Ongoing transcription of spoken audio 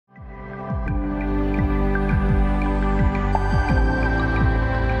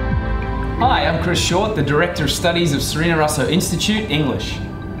I'm Chris Short, the Director of Studies of Sarina Russo Institute, English.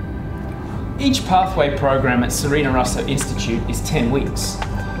 Each pathway program at Sarina Russo Institute is 10 weeks.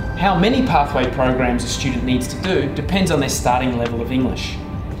 How many pathway programs a student needs to do depends on their starting level of English.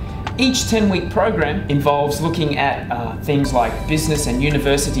 Each 10-week program involves looking at things like business and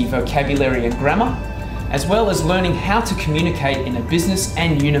university vocabulary and grammar, as well as learning how to communicate in a business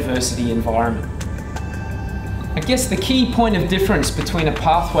and university environment. I guess the key point of difference between a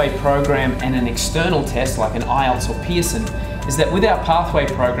pathway program and an external test like an IELTS or Pearson is that with our pathway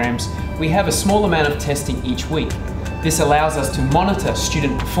programs, we have a small amount of testing each week. This allows us to monitor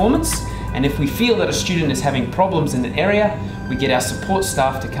student performance, and if we feel that a student is having problems in an area, we get our support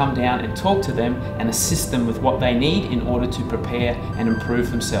staff to come down and talk to them and assist them with what they need in order to prepare and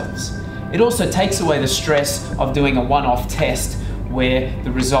improve themselves. It also takes away the stress of doing a one-off test where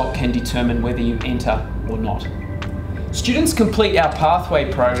the result can determine whether you enter or not. Students complete our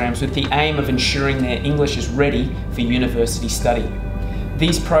pathway programs with the aim of ensuring their English is ready for university study.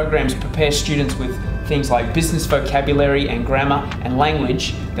 These programs prepare students with things like business vocabulary and grammar and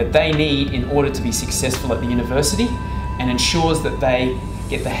language that they need in order to be successful at the university, and ensures that they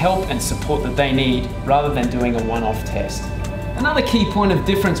get the help and support that they need rather than doing a one-off test. Another key point of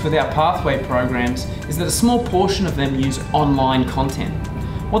difference with our pathway programs is that a small portion of them use online content.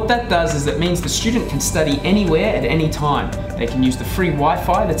 What that does is it means the student can study anywhere at any time. They can use the free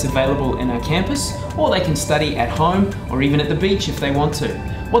Wi-Fi that's available in our campus, or they can study at home or even at the beach if they want to.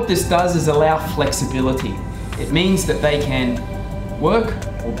 What this does is allow flexibility. It means that they can work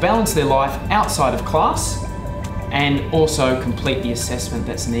or balance their life outside of class and also complete the assessment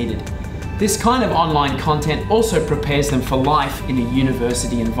that's needed. This kind of online content also prepares them for life in a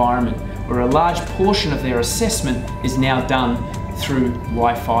university environment, where a large portion of their assessment is now done through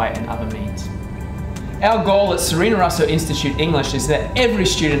Wi-Fi and other means. Our goal at Sarina Russo Institute English is that every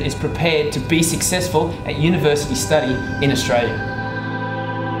student is prepared to be successful at university study in Australia.